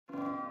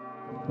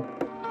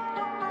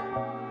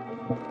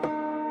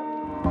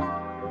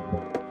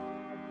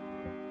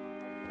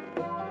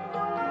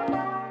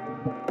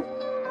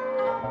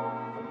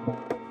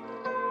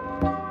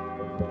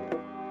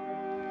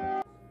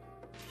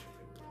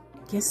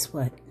Guess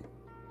what?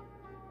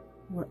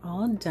 We're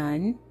all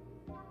done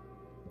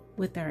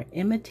with our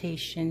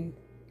imitation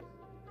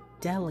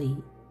deli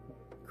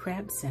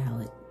crab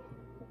salad.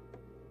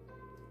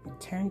 It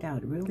turned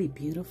out really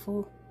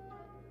beautiful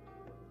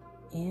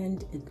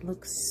and it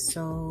looks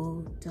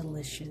so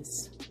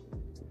delicious.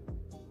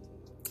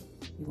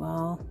 You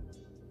all,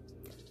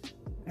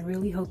 I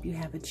really hope you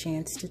have a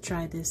chance to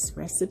try this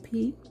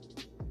recipe.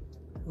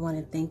 I want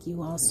to thank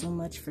you all so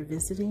much for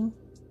visiting,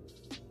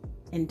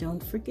 and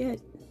don't forget,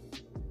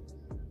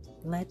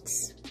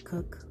 let's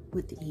cook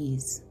with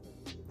ease.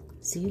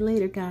 See you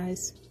later,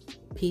 guys.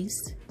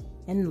 Peace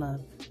and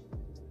love.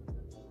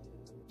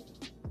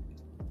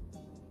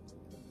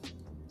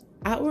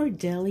 Our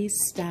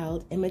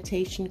deli-styled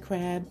imitation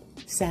crab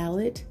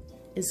salad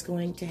is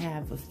going to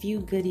have a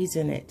few goodies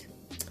in it.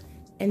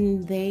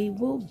 And they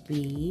will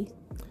be,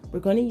 we're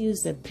going to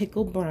use the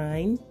pickle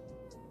brine,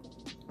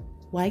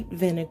 white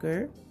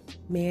vinegar,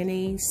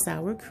 mayonnaise,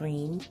 sour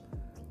cream,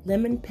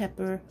 lemon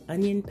pepper,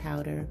 onion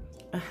powder,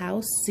 a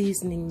house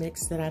seasoning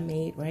mix that I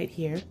made right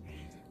here,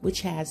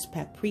 which has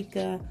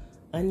paprika,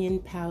 onion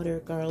powder,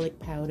 garlic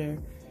powder,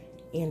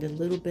 and a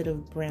little bit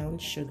of brown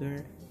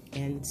sugar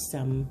and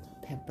some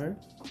pepper.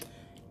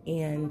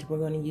 And we're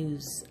going to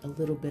use a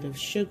little bit of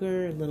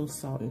sugar, a little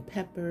salt and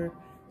pepper,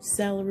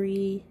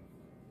 celery,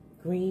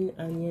 green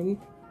onion,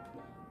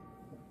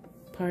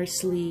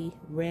 parsley,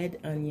 red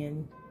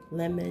onion,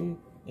 lemon,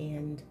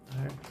 and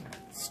our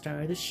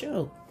star of the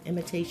show,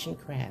 imitation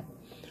crab.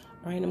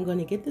 All right, I'm going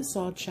to get this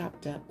all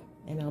chopped up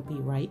and I'll be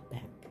right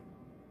back.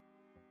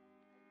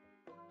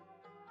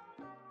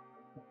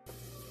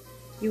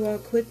 You all,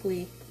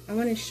 quickly, I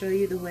want to show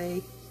you the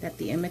way that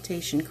the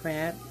imitation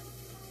crab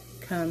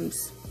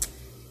comes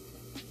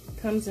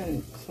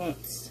in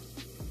clumps.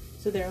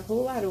 So there are a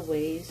whole lot of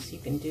ways you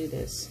can do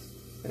this,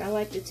 but I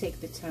like to take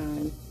the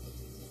time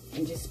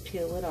and just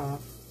peel it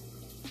off.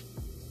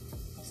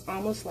 It's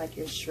almost like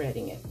you're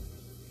shredding it.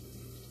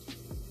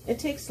 It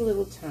takes a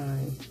little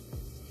time,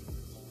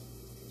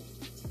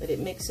 but it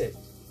makes it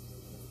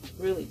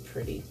really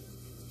pretty.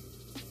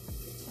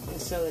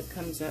 And so it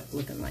comes up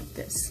looking like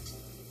this.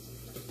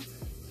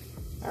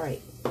 All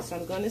right, so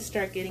I'm going to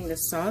start getting the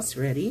sauce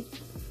ready.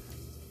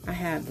 I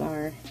have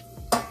our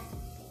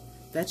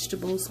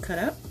vegetables cut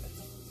up,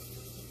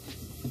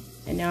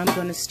 and now I'm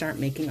going to start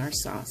making our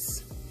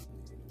sauce.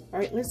 All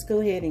right, let's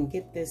go ahead and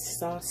get this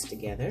sauce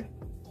together.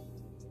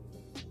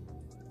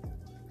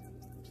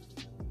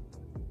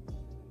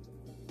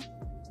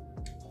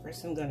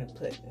 First, I'm going to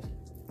put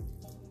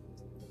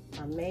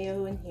our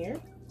mayo in here.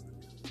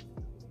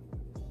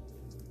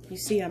 You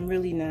see, I'm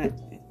really not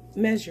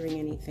measuring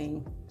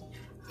anything,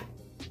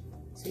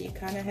 so you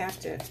kind of have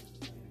to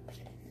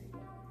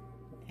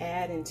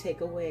add and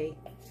take away.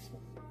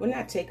 Well,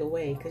 not take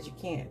away because you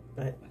can't,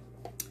 but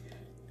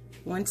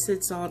once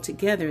it's all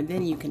together,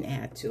 then you can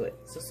add to it.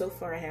 So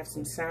far I have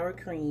some sour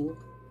cream,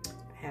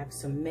 I have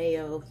some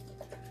mayo.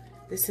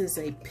 This is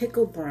a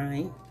pickle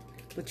brine,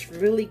 which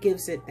really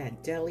gives it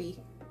that deli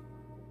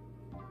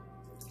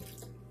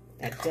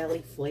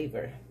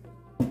flavor.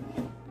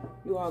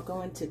 You all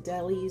go into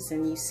delis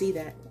and you see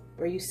that,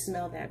 or you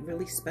smell that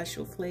really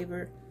special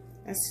flavor.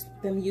 That's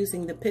them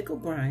using the pickle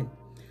brine.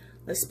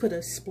 Let's put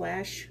a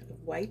splash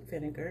of white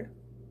vinegar.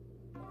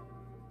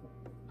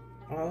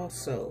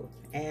 Also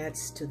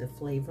adds to the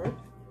flavor.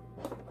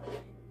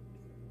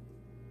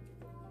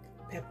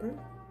 Pepper.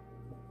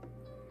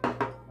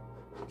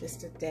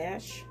 Just a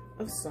dash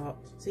of salt.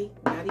 See,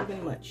 not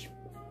even much.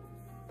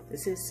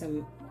 This is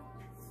some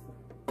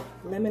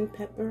lemon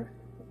pepper,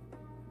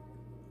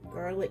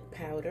 garlic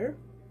powder,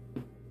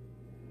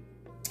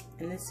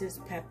 and this is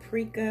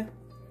paprika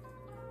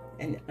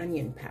and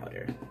onion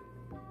powder.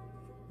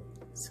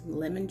 Some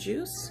lemon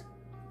juice,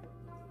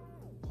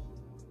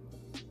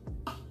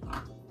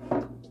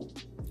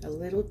 a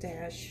little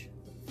dash,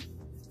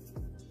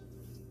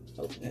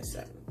 open this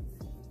up,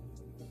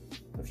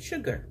 of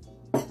sugar,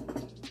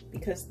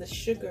 because the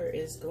sugar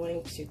is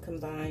going to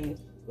combine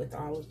with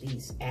all of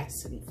these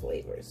acidy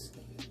flavors.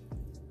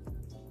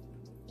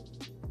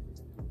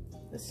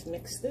 Let's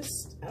mix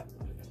this up.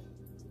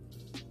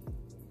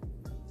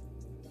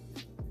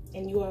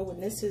 And you all, when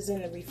this is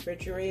in the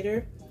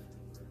refrigerator,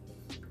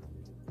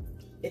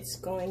 it's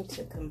going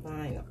to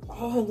combine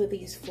all of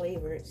these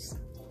flavors,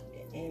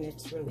 and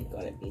it's really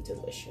going to be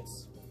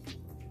delicious.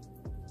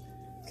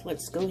 So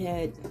let's go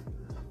ahead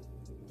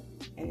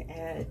and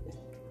add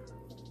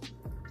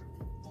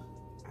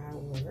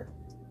our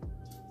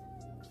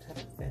cut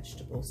up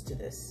vegetables to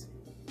this.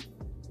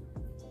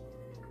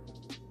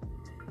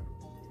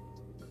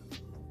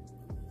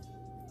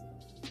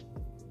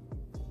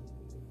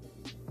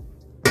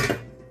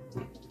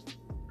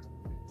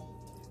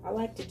 I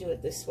like to do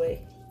it this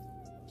way.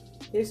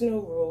 There's no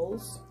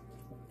rules.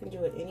 You can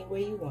do it any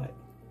way you want.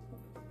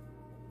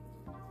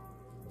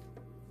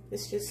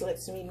 This just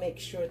lets me make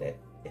sure that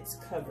it's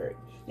covered.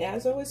 Now,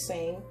 as I was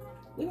saying,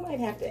 we might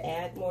have to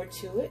add more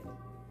to it,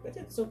 but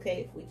it's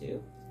okay if we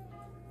do.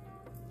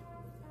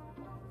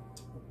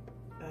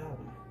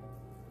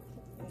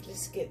 I'm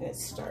just getting it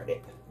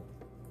started.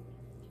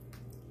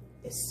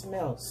 It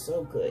smells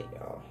so good,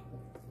 y'all.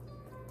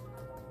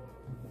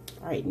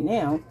 All right,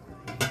 now,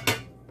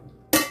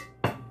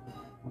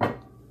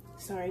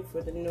 sorry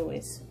for the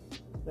noise.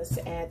 Let's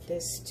add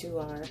this to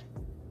our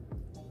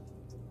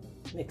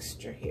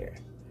mixture here.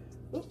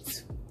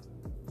 Oops.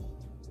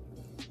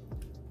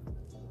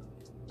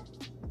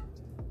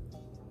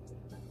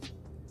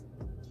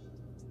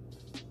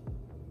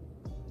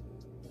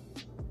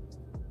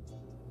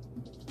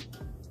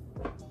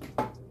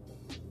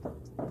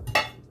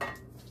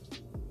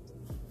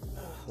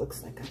 Oh,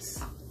 looks like I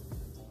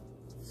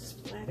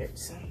splattered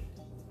some.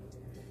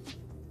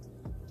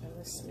 Now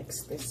let's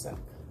mix this up.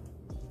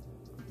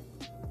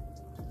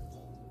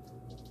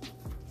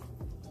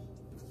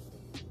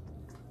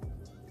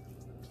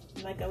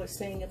 Like I was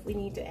saying, if we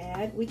need to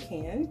add, we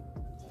can.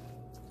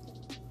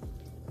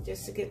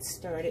 Just to get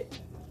started,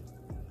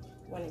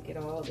 I want to get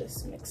all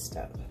this mixed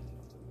up.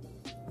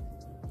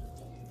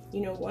 You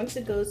know, once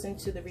it goes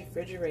into the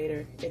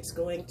refrigerator, it's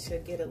going to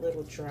get a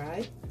little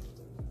dry.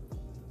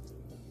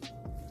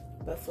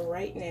 But for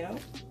right now,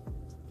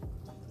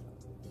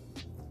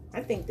 I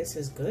think this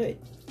is good.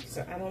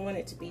 So I don't want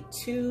it to be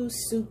too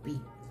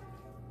soupy.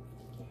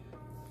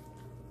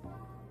 All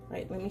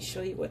right, let me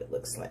show you what it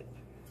looks like.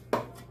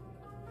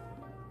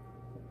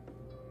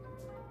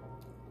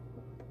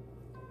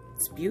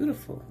 It's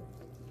beautiful.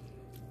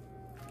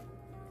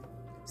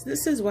 So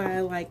this is why I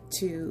like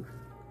to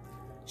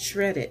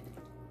shred it,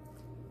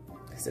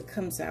 because it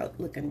comes out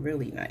looking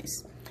really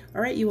nice.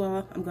 All right, you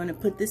all, I'm going to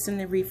put this in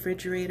the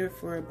refrigerator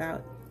for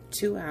about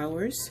 2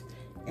 hours,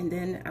 and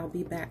then I'll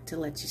be back to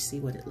let you see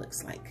what it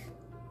looks like.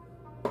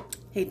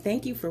 Hey,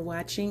 thank you for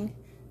watching.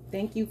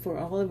 Thank you for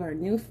all of our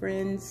new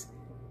friends,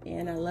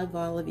 and I love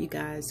all of you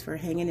guys for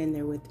hanging in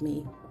there with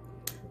me.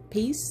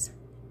 Peace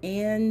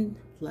and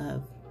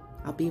love.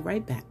 I'll be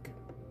right back.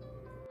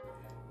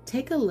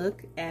 Take a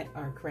look at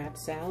our crab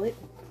salad.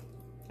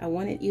 I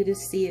wanted you to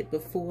see it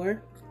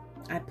before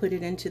I put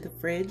it into the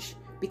fridge,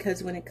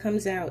 because when it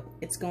comes out,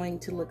 it's going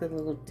to look a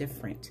little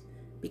different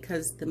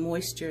because the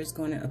moisture is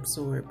going to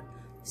absorb.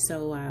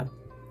 So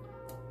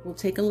we'll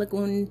take a look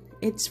when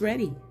it's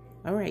ready.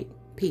 All right,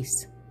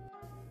 peace.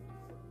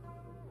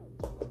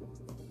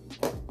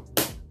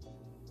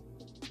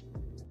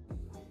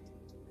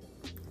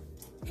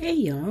 Hey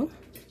y'all.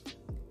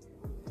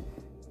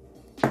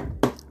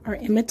 Our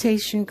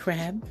imitation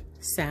crab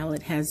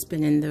salad has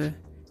been in the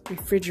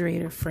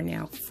refrigerator for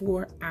now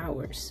 4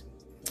 hours,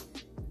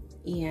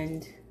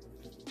 and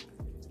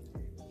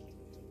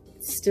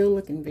it's still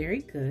looking very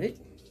good.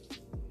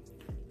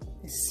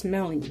 It's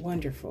smelling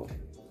wonderful.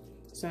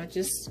 So I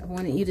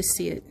wanted you to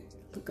see it.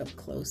 Look up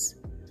close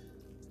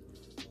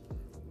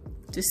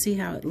to see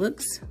how it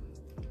looks.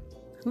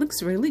 It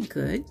looks really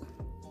good.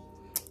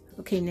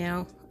 Okay,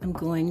 now I'm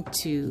going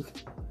to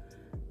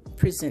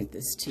present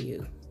this to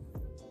you.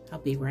 I'll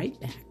be right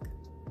back.